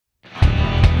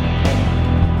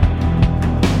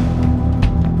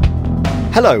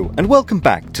Hello and welcome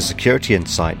back to Security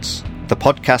Insights, the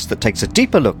podcast that takes a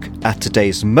deeper look at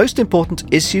today's most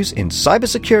important issues in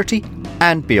cybersecurity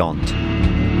and beyond.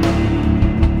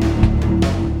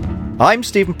 I'm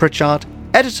Stephen Pritchard,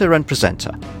 editor and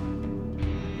presenter.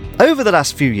 Over the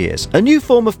last few years, a new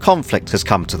form of conflict has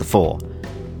come to the fore.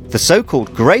 The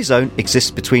so-called grey zone exists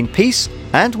between peace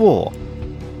and war.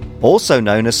 Also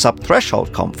known as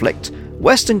sub-threshold conflict,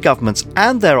 Western governments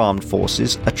and their armed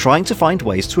forces are trying to find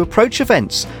ways to approach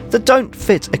events that don't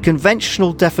fit a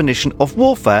conventional definition of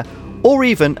warfare or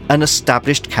even an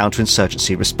established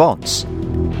counterinsurgency response.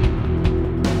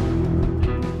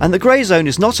 And the grey zone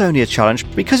is not only a challenge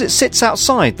because it sits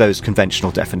outside those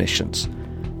conventional definitions.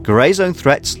 Grey zone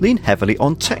threats lean heavily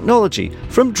on technology,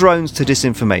 from drones to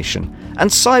disinformation,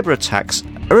 and cyber attacks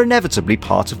are inevitably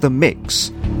part of the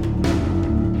mix.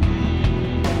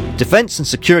 Defence and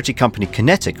security company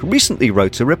Kinetic recently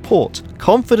wrote a report,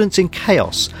 Confidence in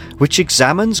Chaos, which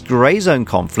examines grey zone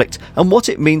conflict and what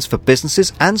it means for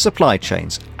businesses and supply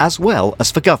chains, as well as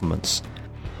for governments.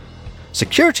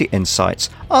 Security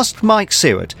Insights asked Mike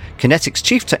Seward, Kinetic's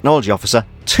Chief Technology Officer,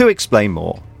 to explain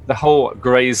more. The whole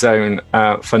grey zone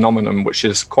phenomenon, which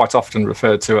is quite often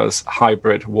referred to as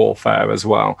hybrid warfare as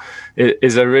well,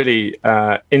 is a really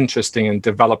interesting and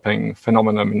developing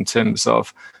phenomenon in terms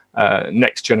of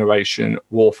next generation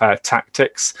warfare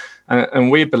tactics.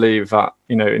 And we believe that,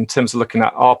 in terms of looking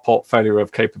at our portfolio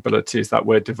of capabilities that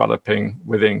we're developing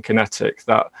within Kinetic,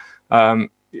 that,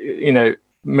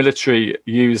 military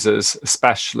users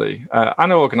especially,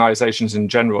 and organizations in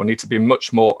general, need to be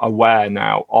much more aware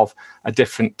now of a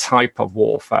different type of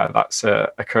warfare that's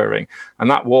occurring.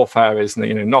 And that warfare is,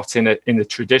 not in the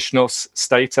traditional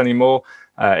state anymore.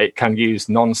 It can use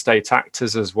non-state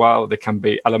actors as well. There can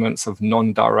be elements of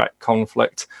non-direct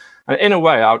conflict. And in a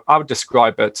way, I would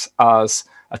describe it as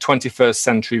a 21st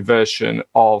century version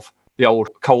of the old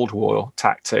Cold War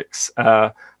tactics,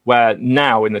 where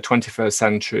now in the 21st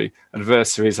century,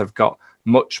 adversaries have got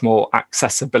much more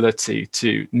accessibility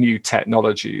to new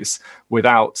technologies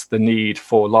without the need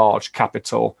for large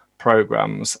capital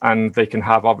programs, and they can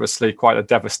have obviously quite a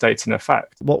devastating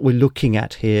effect. What we're looking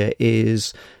at here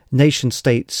is nation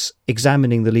states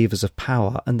examining the levers of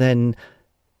power and then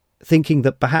thinking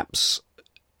that perhaps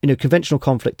conventional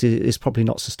conflict is probably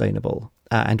not sustainable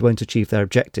and won't achieve their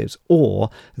objectives, or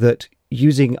that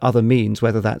using other means,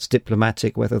 whether that's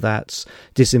diplomatic, whether that's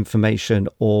disinformation,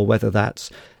 or whether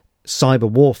that's cyber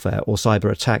warfare or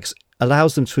cyber attacks,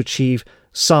 allows them to achieve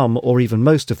some or even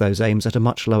most of those aims at a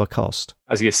much lower cost.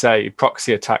 As you say,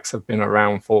 proxy attacks have been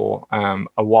around for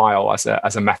a while as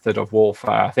a method of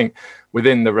warfare. I think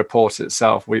within the report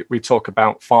itself, we talk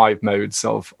about 5 modes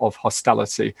of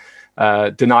hostility: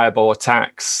 deniable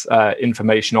attacks,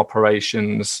 information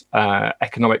operations,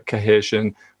 economic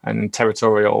cohesion, and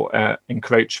territorial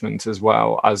encroachment, as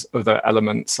well as other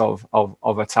elements of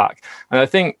attack. And I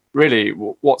think really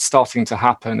what's starting to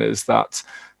happen is that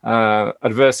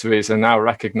adversaries are now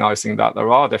recognizing that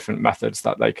there are different methods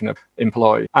that they can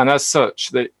employ. And as such,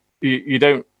 that you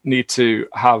don't need to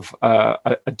have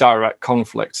a direct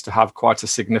conflict to have quite a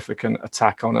significant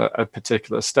attack on a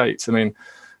particular state. I mean,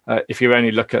 if you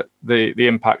only look at the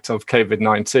impact of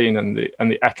COVID-19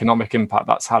 and the economic impact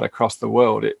that's had across the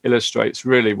world, it illustrates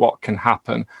really what can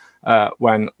happen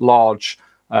when large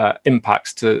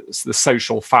impacts to the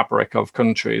social fabric of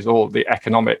countries or the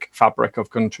economic fabric of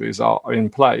countries are in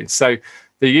play. So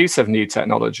the use of new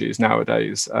technologies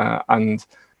nowadays and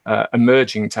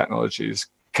emerging technologies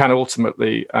can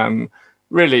ultimately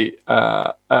really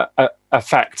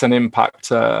affect and impact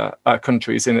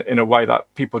countries in a way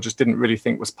that people just didn't really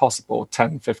think was possible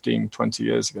 10, 15, 20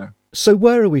 years ago. So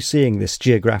where are we seeing this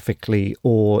geographically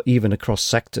or even across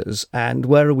sectors, and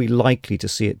where are we likely to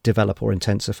see it develop or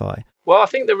intensify? Well, I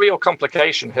think the real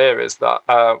complication here is that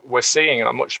we're seeing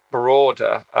a much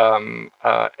broader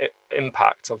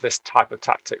impact of this type of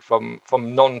tactic from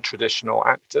non-traditional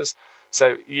actors.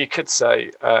 So you could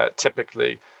say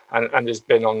typically, and has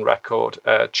been on record,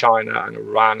 China and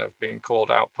Iran have been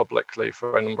called out publicly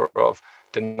for a number of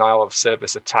denial of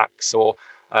service attacks, or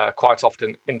quite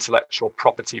often intellectual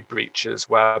property breaches,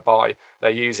 whereby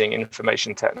they're using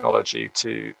information technology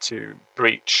to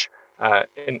breach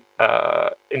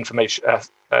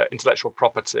intellectual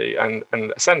property and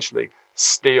essentially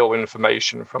steal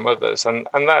information from others. And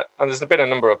there's been a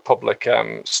number of public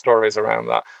stories around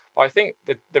that. But I think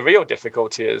the real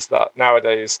difficulty is that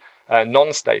nowadays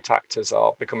non-state actors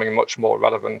are becoming much more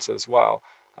relevant as well.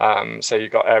 So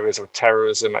you've got areas of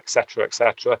terrorism, etc.,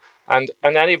 and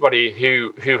anybody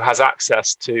who has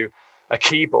access to a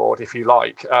keyboard, if you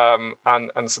like,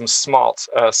 and some smart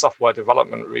software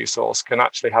development resource can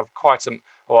actually have quite a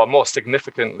more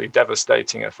significantly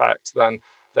devastating effect than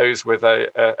those with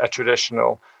a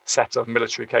traditional set of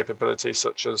military capabilities,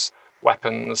 such as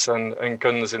weapons and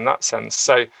guns in that sense.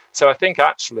 So I think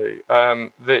actually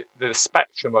the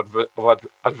spectrum of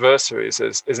adversaries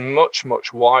is much,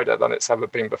 much wider than it's ever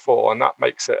been before, and that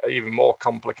makes it even more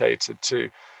complicated to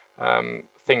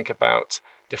think about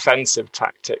defensive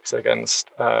tactics against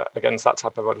that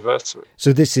type of adversary.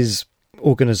 So this is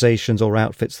organisations or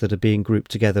outfits that are being grouped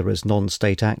together as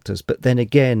non-state actors. But then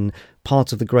again,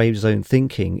 part of the grey zone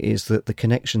thinking is that the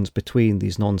connections between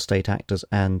these non-state actors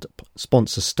and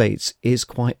sponsor states is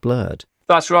quite blurred.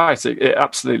 That's right. It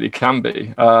absolutely can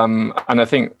be, and I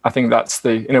think that's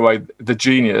in a way the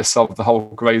genius of the whole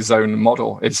grey zone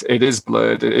model. It is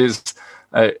blurred. It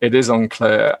is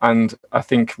unclear, and I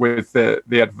think with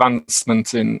the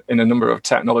advancement in a number of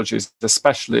technologies,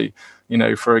 especially,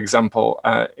 for example,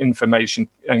 information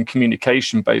and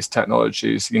communication based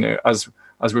technologies,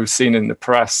 as we've seen in the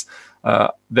press,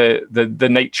 the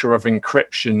nature of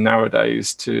encryption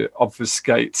nowadays to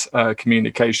obfuscate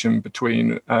communication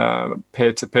between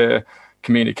peer-to-peer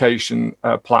communication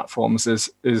platforms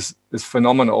is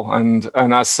phenomenal, and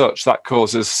as such that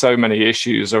causes so many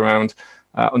issues around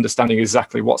understanding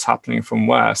exactly what's happening from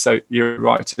where. So you're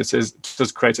right, it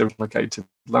does create a complicated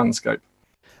landscape.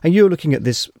 And you're looking at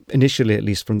this initially, at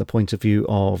least from the point of view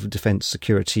of defence,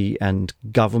 security and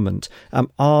government.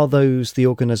 Are those the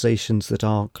organisations that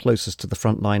are closest to the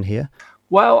front line here?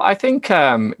 Well, I think,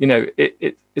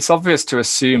 it's obvious to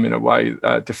assume in a way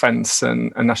defence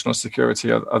and national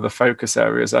security are the focus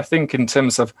areas. I think in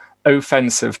terms of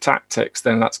offensive tactics,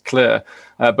 then that's clear.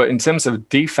 But in terms of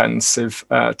defensive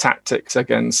tactics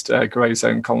against grey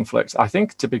zone conflict, I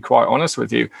think, to be quite honest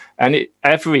with you,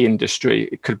 every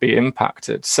industry could be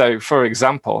impacted. So, for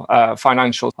example,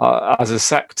 financial as a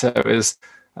sector is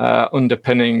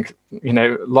underpinning,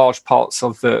 large parts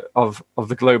of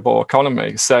the global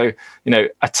economy. So,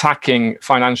 attacking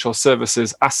financial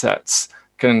services assets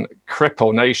can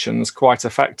cripple nations quite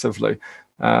effectively.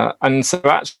 And so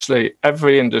actually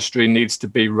every industry needs to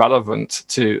be relevant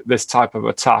to this type of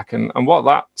attack. And what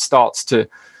that starts to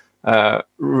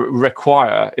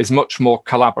require is much more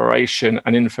collaboration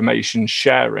and information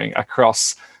sharing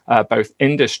across both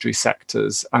industry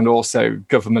sectors and also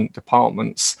government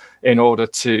departments in order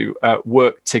to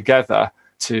work together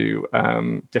to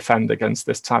defend against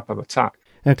this type of attack.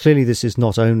 Now, clearly this is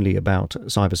not only about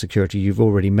cybersecurity. You've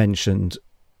already mentioned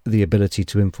the ability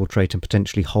to infiltrate and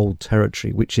potentially hold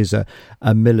territory, which is a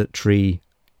military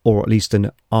or at least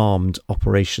an armed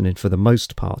operation for the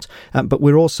most part. But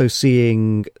we're also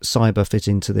seeing cyber fit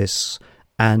into this,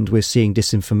 and we're seeing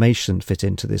disinformation fit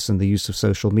into this and the use of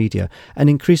social media. And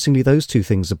increasingly those two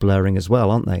things are blurring as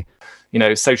well, aren't they?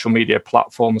 Social media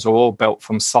platforms are all built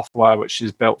from software, which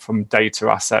is built from data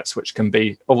assets, which can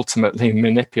be ultimately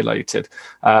manipulated.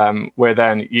 We're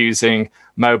then using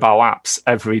mobile apps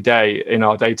every day in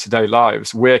our day-to-day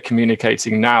lives. We're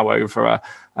communicating now over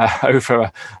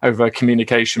a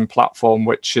communication platform,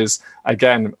 which is,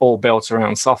 again, all built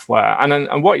around software.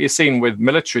 And what you're seeing with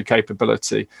military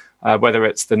capability, whether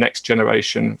it's the next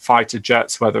generation fighter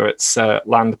jets, whether it's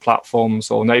land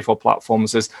platforms or naval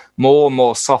platforms, is more and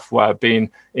more software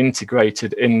being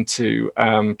integrated into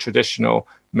traditional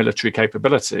military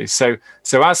capability. So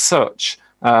as such,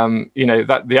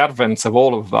 that the advent of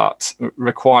all of that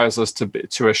requires us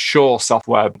to assure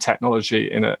software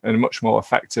technology in a much more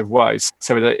effective way,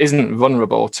 so that it isn't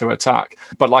vulnerable to attack.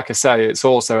 But like I say, it's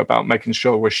also about making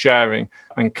sure we're sharing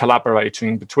and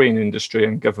collaborating between industry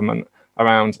and government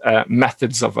around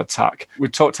methods of attack. We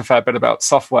talked a fair bit about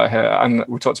software here, and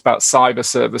we talked about cyber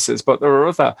services, but there are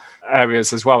other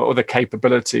areas as well, other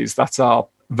capabilities that are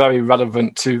very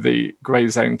relevant to the grey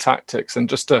zone tactics. And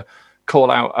just to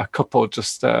call out a couple,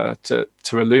 just to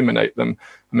illuminate them.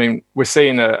 I mean, we're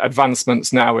seeing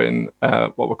advancements now in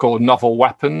what we call novel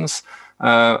weapons.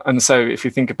 And so if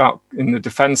you think about in the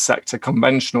defense sector,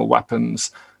 conventional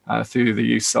weapons, through the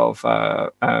use of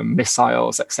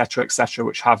missiles, et cetera,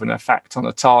 which have an effect on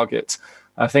a target.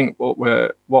 I think what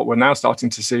we're now starting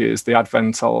to see is the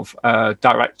advent of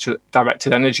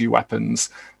directed energy weapons,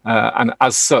 and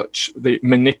as such, the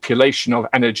manipulation of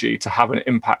energy to have an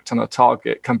impact on a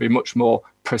target can be much more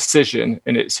precision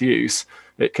in its use.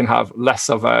 It can have less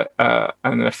of an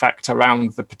effect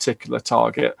around the particular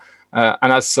target,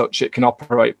 and as such, it can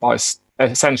operate by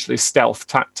essentially stealth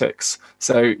tactics.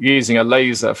 So using a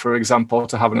laser, for example,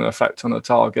 to have an effect on a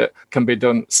target can be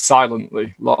done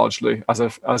silently, largely,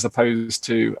 as opposed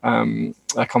to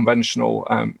a conventional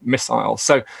missile.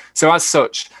 So as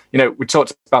such, we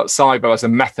talked about cyber as a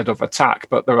method of attack,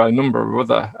 but there are a number of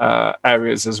other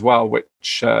areas as well,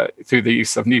 which through the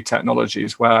use of new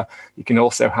technologies, where you can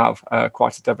also have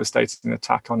quite a devastating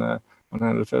attack on an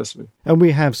adversary. And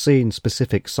we have seen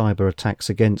specific cyber attacks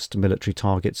against military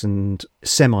targets and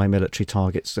semi-military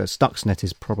targets. Stuxnet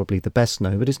is probably the best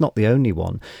known, but it's not the only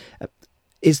one.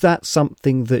 Is that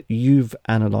something that you've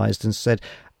analysed and said,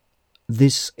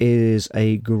 this is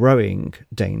a growing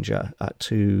danger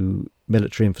to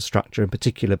military infrastructure in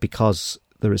particular, because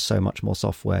there is so much more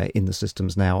software in the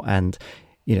systems now, and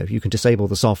if you can disable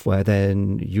the software,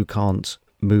 then you can't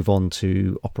move on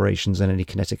to operations and any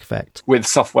kinetic effect. With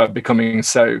software becoming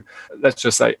so, let's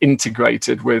just say,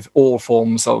 integrated with all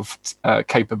forms of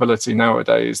capability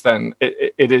nowadays, then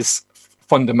it is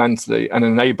fundamentally an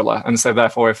enabler. And so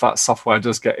therefore, if that software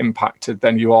does get impacted,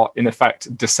 then you are in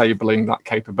effect disabling that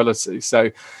capability.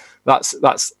 So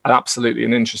that's absolutely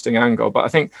an interesting angle. But I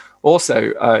think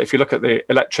also, if you look at the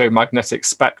electromagnetic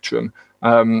spectrum,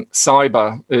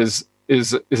 cyber is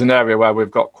an area where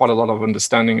we've got quite a lot of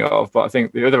understanding of, but I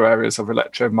think the other areas of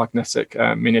electromagnetic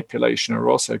manipulation are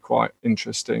also quite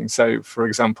interesting. So, for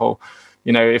example,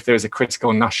 if there's a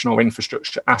critical national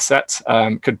infrastructure asset,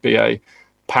 could be a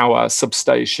power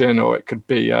substation, or it could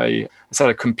be a set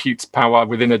of compute power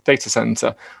within a data center.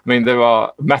 I mean, there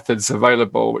are methods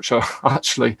available which are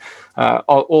actually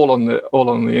all on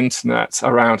the internet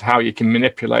around how you can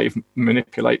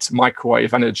manipulate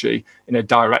microwave energy in a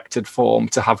directed form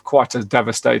to have quite a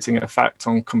devastating effect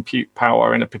on compute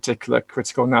power in a particular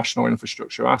critical national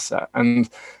infrastructure asset. And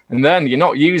then you're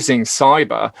not using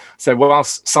cyber. So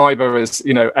whilst cyber is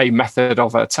a method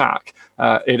of attack,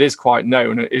 it is quite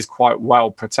known, it is quite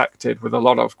well protected with a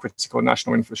lot of critical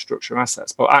national infrastructure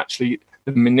assets. But actually,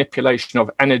 the manipulation of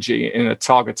energy in a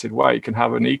targeted way can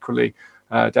have an equally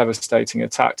devastating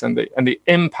attack, and the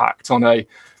impact on a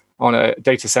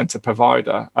data center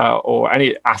provider or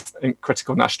any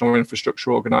critical national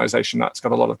infrastructure organization that's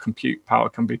got a lot of compute power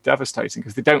can be devastating,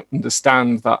 because they don't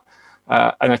understand that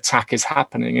an attack is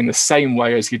happening in the same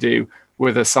way as you do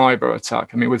with a cyber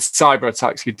attack. I mean, with cyber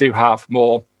attacks, you do have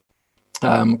more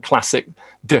classic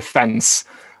defense,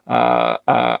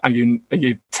 and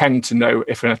you tend to know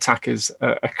if an attack is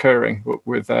occurring.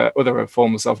 With other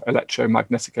forms of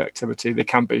electromagnetic activity, they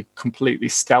can be completely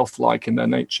stealth-like in their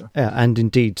nature. Yeah, and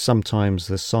indeed, sometimes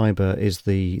the cyber is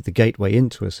the gateway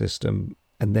into a system,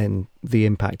 and then the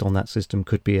impact on that system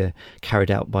could be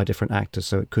carried out by different actors.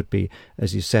 So it could be,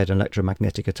 as you said, an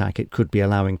electromagnetic attack. It could be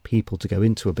allowing people to go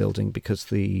into a building because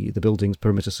the building's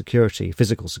perimeter security,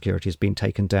 physical security, has been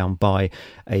taken down by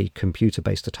a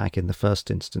computer-based attack in the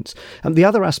first instance. And the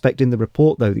other aspect in the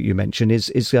report, though, that you mentioned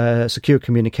is secure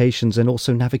communications and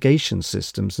also navigation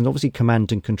systems. And obviously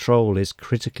command and control is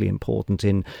critically important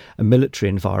in a military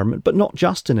environment, but not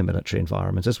just in a military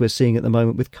environment, as we're seeing at the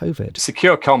moment with COVID.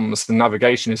 Secure comms and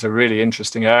navigation is a really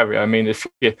interesting area. I mean, if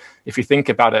you think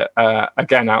about it,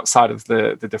 again, outside of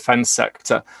the defense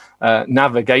sector,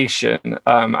 navigation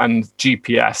and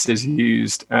GPS is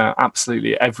used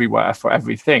absolutely everywhere for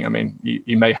everything. I mean,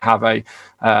 you may have a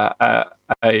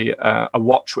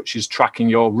watch which is tracking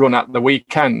your run at the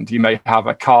weekend. You may have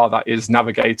a car that is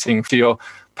navigating to your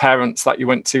parents that you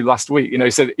went to last week.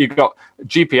 So you've got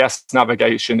GPS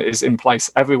navigation is in place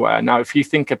everywhere. Now, if you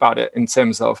think about it in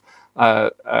terms of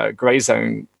grey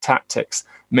zone tactics,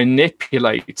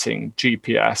 manipulating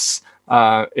GPS,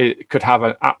 it could have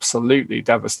an absolutely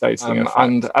devastating effect.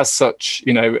 And as such,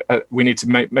 we need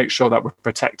to make sure that we're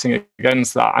protecting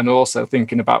against that, and also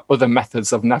thinking about other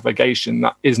methods of navigation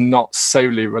that is not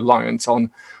solely reliant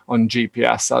on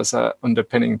GPS as a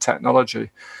underpinning technology.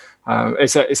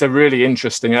 It's a really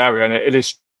interesting area, and it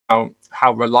is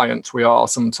how reliant we are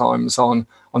sometimes on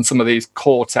some of these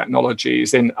core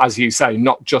technologies in, as you say,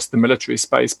 not just the military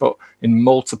space, but in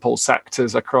multiple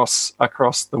sectors across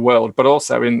the world, but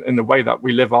also in the way that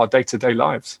we live our day-to-day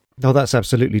lives. Oh, that's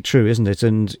absolutely true, isn't it?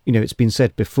 And, it's been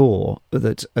said before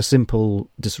that a simple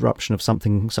disruption of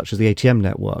something such as the ATM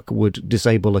network would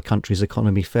disable a country's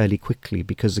economy fairly quickly,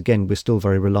 because, again, we're still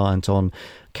very reliant on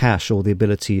cash or the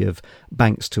ability of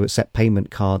banks to accept payment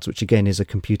cards, which, again, is a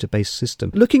computer-based system.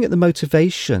 Looking at the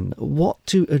motivation, what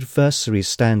do adversaries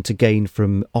stand to gain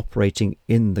from operating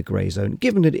in the grey zone,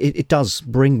 given that it does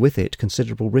bring with it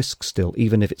considerable risks still,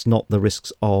 even if it's not the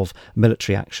risks of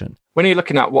military action? When you're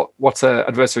looking at what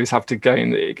adversaries have to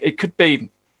gain, it could be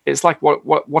it's like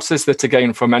what is there to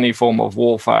gain from any form of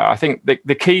warfare? I think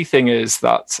the key thing is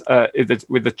that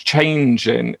with the change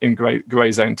in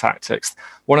grey zone tactics,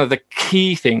 one of the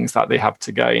key things that they have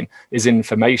to gain is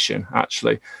information,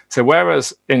 actually. So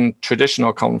whereas in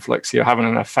traditional conflicts, you're having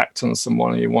an effect on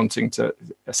someone and you're wanting to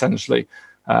essentially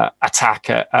attack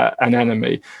an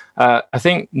enemy, I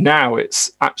think now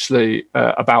it's actually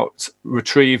about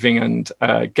retrieving and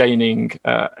gaining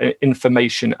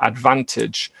information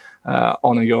advantage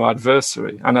on your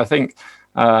adversary. And I think,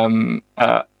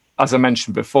 as I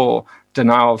mentioned before,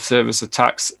 denial of service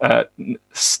attacks,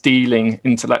 stealing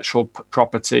intellectual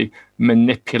property,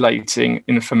 manipulating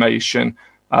information,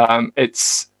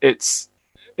 it's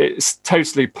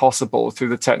totally possible through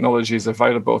the technologies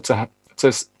available to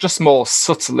just more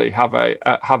subtly have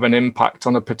an impact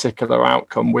on a particular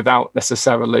outcome without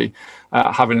necessarily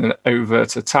having an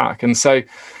overt attack. And so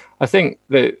I think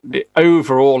the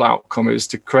overall outcome is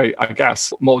to create, I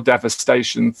guess, more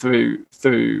devastation through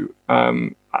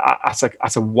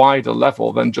at a wider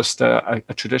level than just a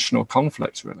traditional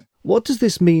conflict, really. What does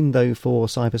this mean, though, for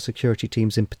cybersecurity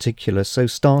teams in particular? So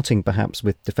starting perhaps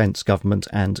with defence, government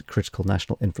and critical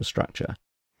national infrastructure.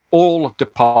 All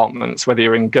departments, whether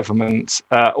you're in government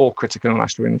or critical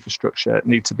national infrastructure,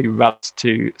 need to be relevant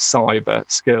to cyber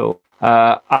skills.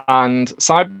 And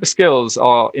cyber skills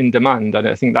are in demand. And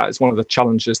I think that is one of the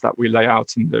challenges that we lay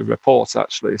out in the report,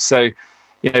 actually. So,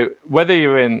 whether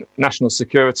you're in national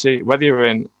security, whether you're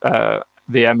in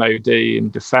the MOD, in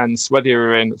defence, whether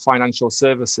you're in financial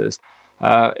services,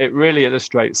 it really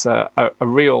illustrates a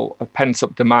real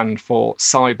pent-up demand for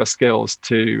cyber skills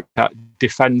to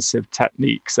defensive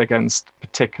techniques against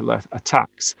particular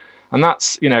attacks. And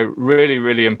that's, really,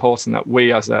 really important that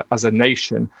we as a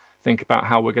nation think about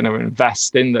how we're going to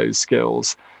invest in those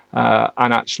skills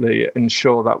and actually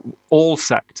ensure that all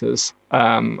sectors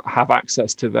have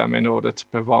access to them in order to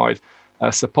provide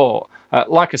support.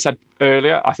 Like I said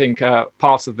earlier, I think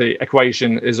part of the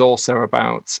equation is also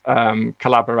about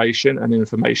collaboration and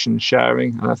information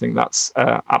sharing, and I think that's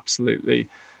absolutely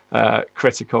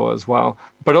critical as well.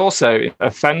 But also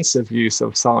offensive use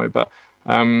of cyber.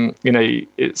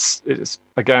 It's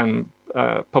again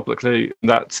publicly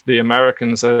that the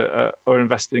Americans are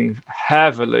investing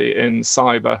heavily in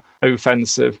cyber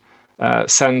offensive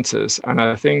centers, and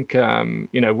I think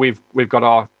we've got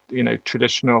our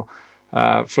traditional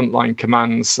frontline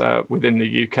commands within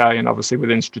the UK, and obviously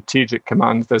within strategic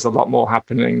command, there's a lot more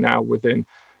happening now within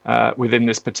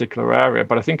this particular area.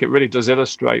 But I think it really does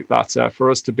illustrate that for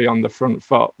us to be on the front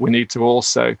foot, we need to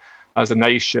also, as a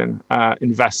nation,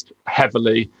 invest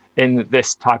heavily in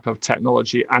this type of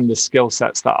technology and the skill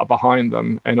sets that are behind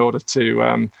them in order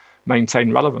to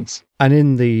maintain relevance. And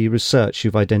in the research,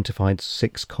 you've identified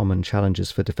 6 common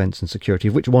challenges for defence and security,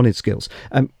 of which one is skills.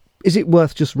 Is it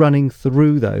worth just running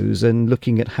through those and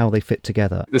looking at how they fit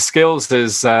together? The skills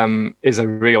is a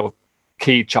real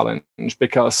key challenge,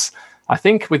 because I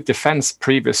think with defence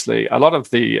previously, a lot of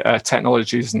the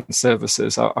technologies and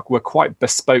services were quite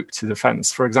bespoke to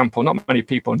defence. For example, not many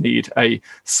people need a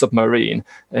submarine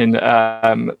in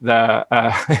their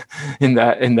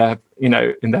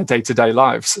day-to-day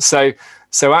lives. So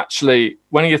actually,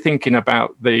 when you're thinking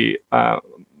about the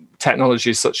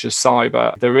technologies such as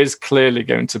cyber, there is clearly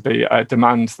going to be a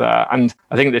demand there. And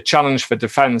I think the challenge for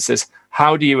defence is,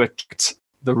 how do you attract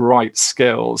the right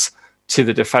skills to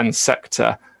the defence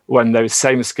sector when those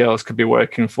same skills could be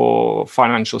working for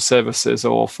financial services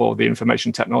or for the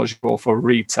information technology or for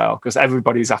retail, because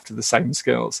everybody's after the same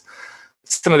skills.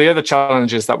 Some of the other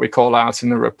challenges that we call out in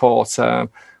the report,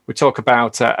 we talk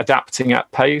about adapting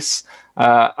at pace.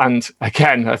 And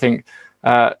again, I think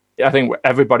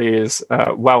everybody is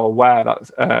well aware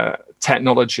that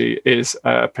technology is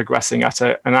progressing at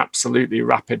an absolutely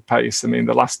rapid pace. I mean,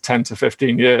 the last 10 to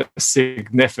 15 years,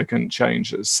 significant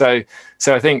changes. So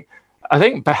I think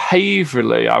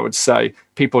behaviourally, I would say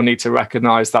people need to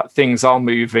recognise that things are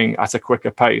moving at a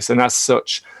quicker pace, and as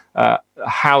such,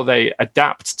 how they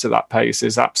adapt to that pace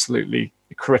is absolutely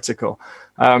critical.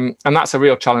 And that's a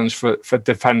real challenge for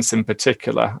defence in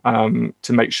particular,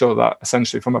 to make sure that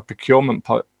essentially from a procurement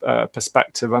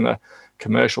perspective and a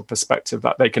commercial perspective,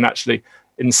 that they can actually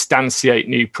instantiate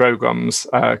new programs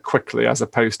quickly, as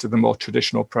opposed to the more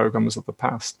traditional programs of the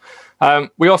past.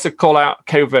 We also call out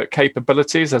covert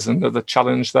capabilities as another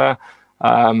challenge there.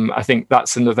 I think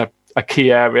that's a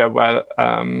key area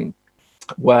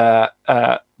where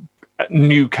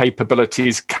new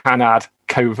capabilities can add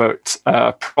covert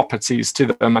properties to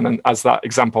them. And as that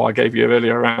example I gave you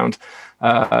earlier around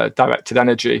directed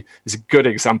energy is a good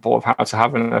example of how to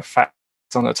have an effect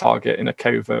on a target in a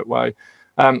covert way.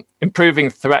 Improving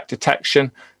threat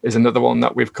detection is another one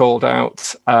that we've called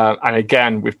out. And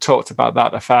again, we've talked about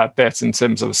that a fair bit in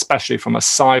terms of, especially from a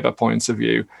cyber point of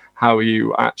view, how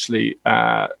you actually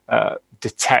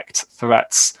detect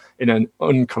threats in an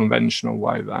unconventional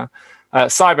way there.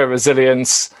 Cyber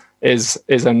resilience is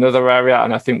another area,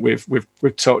 and I think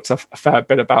we've talked a fair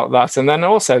bit about that. And then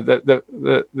also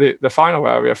the final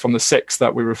area from the 6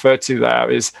 that we referred to there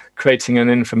is creating an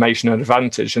information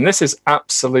advantage. And this is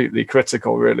absolutely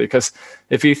critical, really, because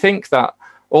if you think that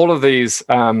all of these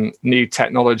new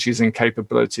technologies and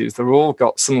capabilities, they've all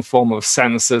got some form of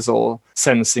sensors or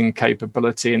sensing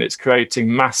capability, and it's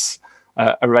creating mass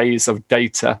arrays of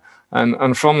data.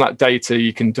 And from that data,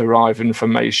 you can derive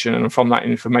information, and from that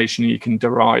information, you can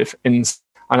derive insight.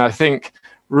 And I think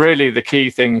really the key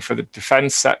thing for the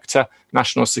defence sector,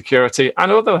 national security,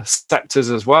 and other sectors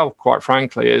as well, quite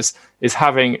frankly, is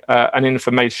having an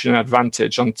information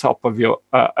advantage on top of your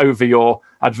over your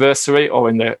adversary, or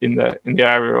in the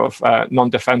area of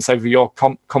non-defence over your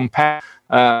compare.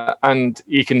 And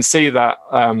you can see that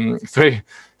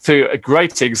through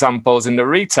great examples in the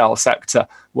retail sector,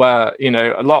 where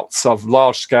lots of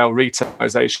large-scale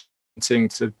retailization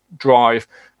to drive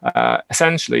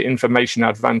essentially information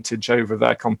advantage over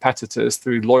their competitors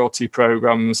through loyalty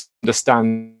programs,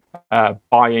 understand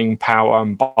buying power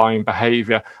and buying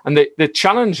behavior. And the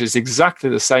challenge is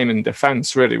exactly the same in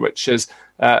defense, really, which is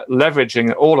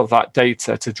leveraging all of that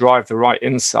data to drive the right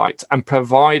insight and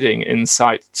providing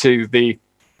insight to the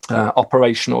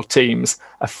operational teams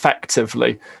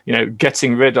effectively,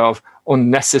 getting rid of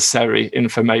unnecessary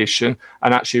information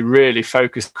and actually really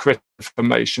focus critical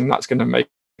information that's going to make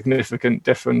a significant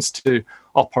difference to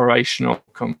operational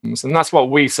outcomes. And that's what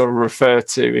we sort of refer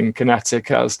to in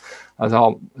QinetiQ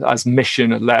as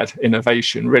mission-led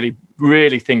innovation,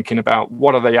 really thinking about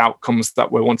what are the outcomes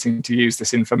that we're wanting to use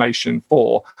this information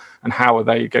for, and how are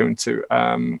they going to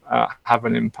have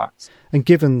an impact. And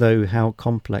given, though, how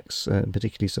complex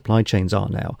particularly supply chains are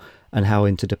now, and how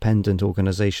interdependent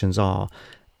organisations are,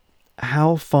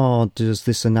 how far does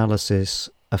this analysis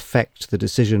affect the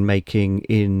decision-making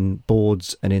in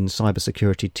boards and in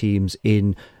cybersecurity teams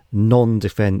in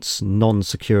non-defence,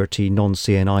 non-security,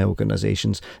 non-CNI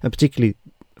organisations, and particularly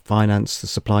finance, the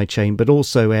supply chain, but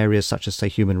also areas such as, say,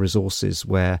 human resources,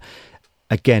 where,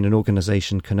 again, an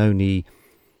organisation can only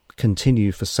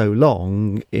continue for so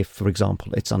long if, for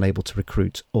example, it's unable to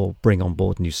recruit or bring on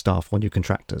board new staff or new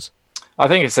contractors? I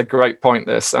think it's a great point,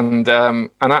 this, and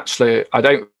actually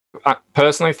I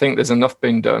personally think there's enough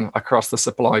being done across the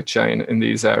supply chain in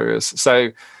these areas.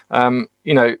 So,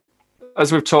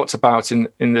 as we've talked about in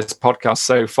this podcast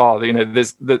so far,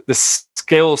 there's the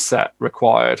skill set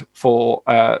required for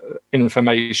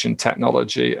information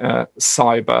technology,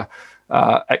 cyber,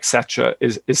 etc.,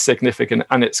 is significant,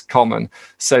 and it's common.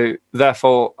 So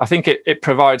therefore, I think it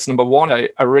provides, number one,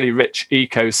 a really rich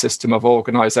ecosystem of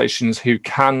organizations who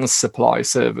can supply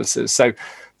services. So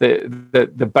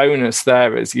the bonus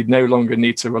there is you no longer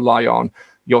need to rely on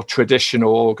your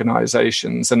traditional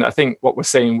organizations. And I think what we're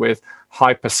seeing with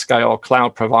hyperscale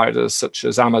cloud providers such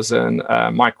as Amazon,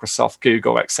 Microsoft,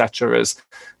 Google, etc., is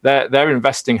they're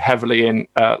investing heavily in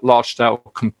large-scale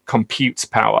compute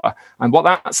power. And what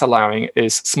that's allowing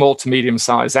is small to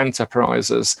medium-sized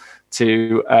enterprises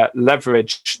to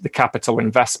leverage the capital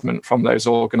investment from those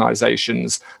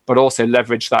organizations, but also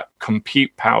leverage that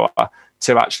compute power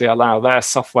to actually allow their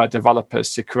software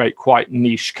developers to create quite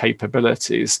niche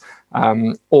capabilities,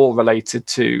 all related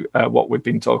to what we've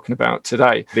been talking about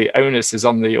today. The onus is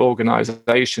on the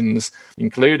organizations,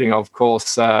 including, of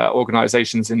course,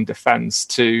 organizations in defense,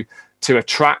 to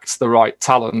attract the right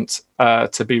talent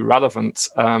to be relevant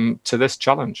to this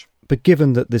challenge. But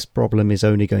given that this problem is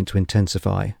only going to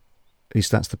intensify, at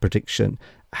least that's the prediction,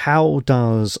 how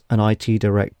does an IT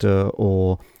director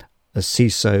or a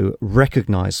CISO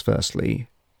recognise, firstly,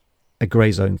 a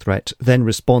grey zone threat, then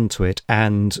respond to it,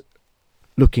 and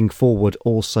looking forward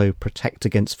also protect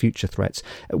against future threats,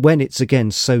 when it's,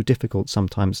 again, so difficult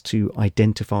sometimes to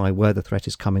identify where the threat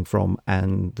is coming from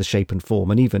and the shape and form,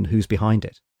 and even who's behind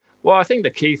it? Well, I think the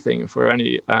key thing for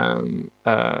any CIO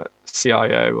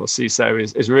or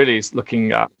CISO is really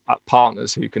looking at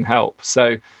partners who can help.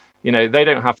 So, they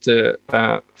don't have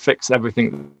to fix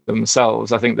everything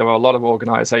themselves. I think there are a lot of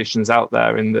organizations out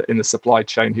there in the supply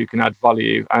chain who can add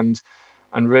value. And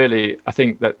really, I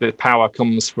think that the power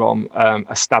comes from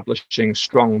establishing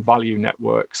strong value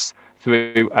networks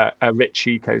through a rich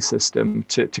ecosystem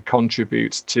to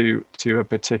contribute to a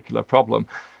particular problem.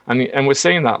 And we're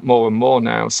seeing that more and more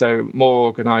now. So more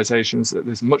organizations,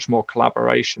 there's much more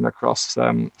collaboration across,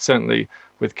 certainly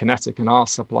with QinetiQ and our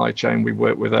supply chain. We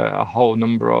work with a whole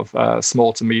number of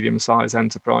small to medium-sized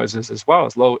enterprises as well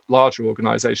as larger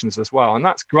organizations as well. And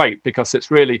that's great because it's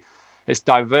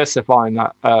diversifying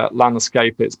that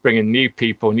landscape. It's bringing new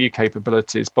people, new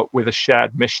capabilities, but with a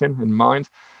shared mission in mind.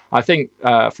 I think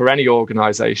for any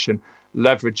organization,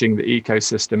 leveraging the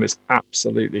ecosystem is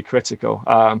absolutely critical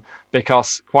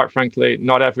because, quite frankly,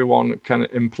 not everyone can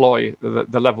employ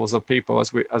the levels of people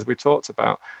as we talked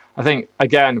about. I think,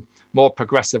 again, more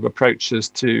progressive approaches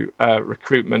to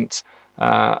recruitment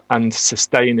and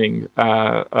sustaining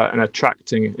and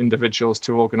attracting individuals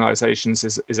to organizations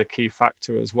is a key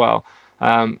factor as well.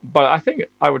 But I think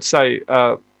I would say,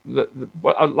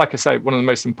 like I say, one of the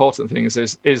most important things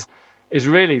is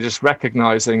really just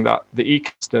recognizing that the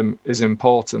ecosystem is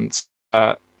important.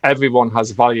 Everyone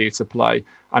has value to play,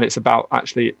 and it's about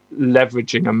actually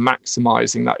leveraging and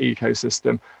maximizing that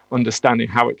ecosystem, understanding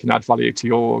how it can add value to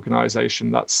your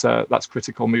organization. That's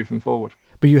critical moving forward.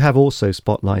 But you have also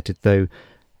spotlighted, though,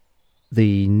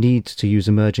 the need to use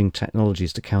emerging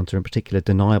technologies to counter, in particular,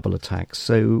 deniable attacks.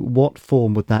 So what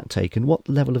form would that take, and what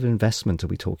level of investment are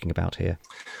we talking about here?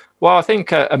 Well, I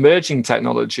think emerging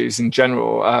technologies in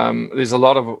general, there's a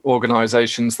lot of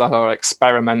organizations that are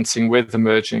experimenting with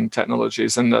emerging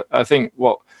technologies. And I think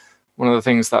one of the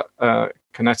things that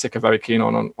QinetiQ are very keen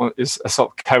on is a sort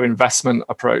of co-investment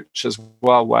approach as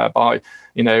well, whereby,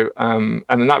 and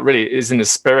then that really is in the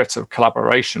spirit of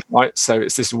collaboration, right? So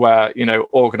it's this where,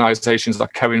 organizations are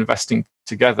co-investing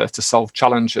together to solve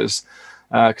challenges.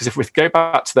 Because if we go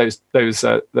back to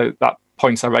that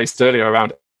point I raised earlier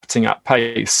around at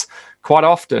pace, quite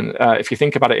often, if you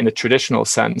think about it in a traditional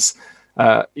sense,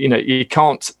 you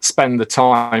can't spend the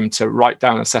time to write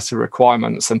down a set of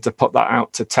requirements and to put that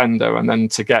out to tender and then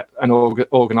to get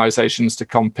organizations to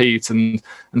compete and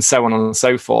so on and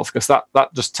so forth, because that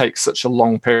just takes such a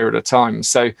long period of time.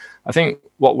 So I think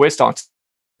what we're starting to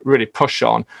really push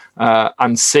on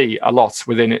and see a lot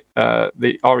within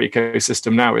our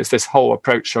ecosystem now is this whole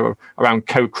approach around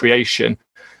co-creation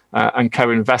and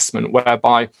co-investment,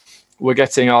 whereby we're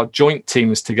getting our joint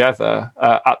teams together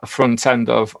at the front end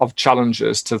of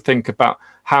challenges to think about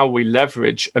how we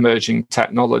leverage emerging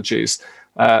technologies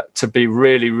to be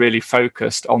really, really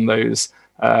focused on those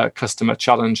customer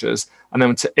challenges, and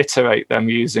then to iterate them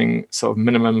using sort of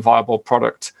minimum viable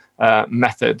product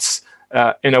methods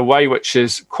in a way which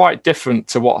is quite different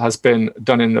to what has been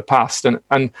done in the past.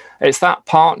 And it's that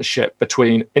partnership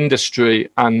between industry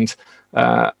and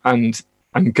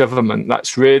government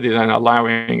that's really then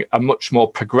allowing a much more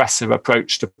progressive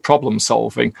approach to problem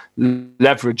solving,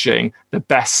 leveraging the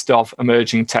best of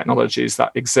emerging technologies that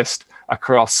exist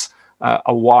across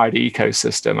a wide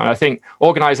ecosystem. And I think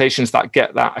organizations that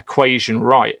get that equation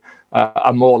right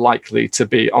are more likely to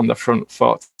be on the front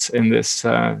foot in this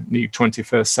new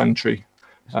 21st century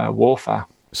warfare.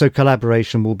 So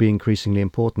collaboration will be increasingly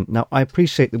important. Now, I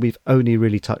appreciate that we've only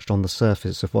really touched on the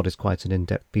surface of what is quite an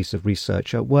in-depth piece of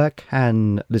research. Where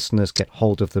can listeners get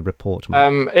hold of the report?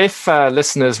 If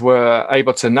listeners were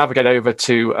able to navigate over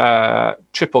to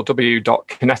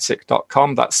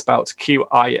www.kinetiq.com, that's spelled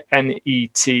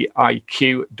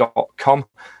QINETIQ.com,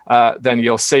 then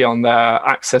you'll see on there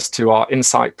access to our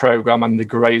Insight program, and the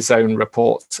Grey Zone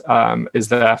report is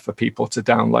there for people to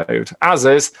download, as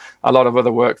is a lot of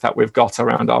other work that we've got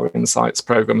around our Insights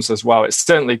programs as well. It's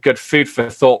certainly good food for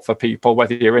thought for people,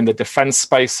 whether you're in the defence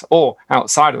space or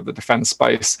outside of the defence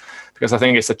space, because I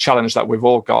think it's a challenge that we've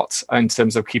all got in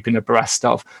terms of keeping abreast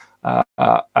of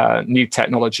new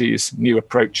technologies, new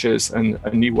approaches, and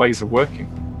new ways of working.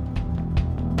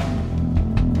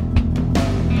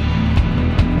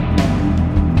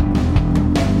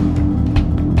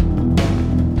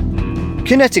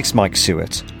 QinetiQ's Mike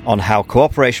Seward on how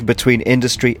cooperation between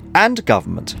industry and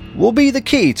government will be the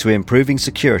key to improving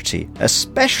security,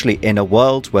 especially in a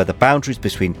world where the boundaries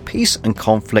between peace and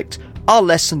conflict are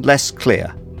less and less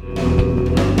clear.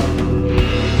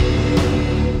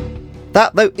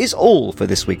 That, though, is all for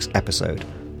this week's episode.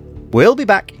 We'll be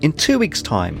back in 2 weeks'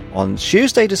 time on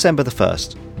Tuesday, December the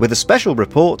 1st, with a special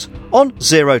report on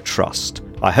Zero Trust.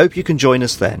 I hope you can join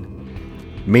us then.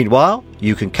 Meanwhile,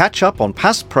 you can catch up on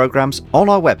past programmes on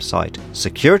our website,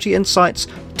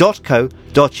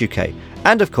 securityinsights.co.uk,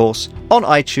 and of course on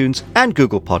iTunes and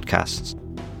Google Podcasts.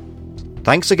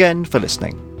 Thanks again for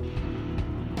listening.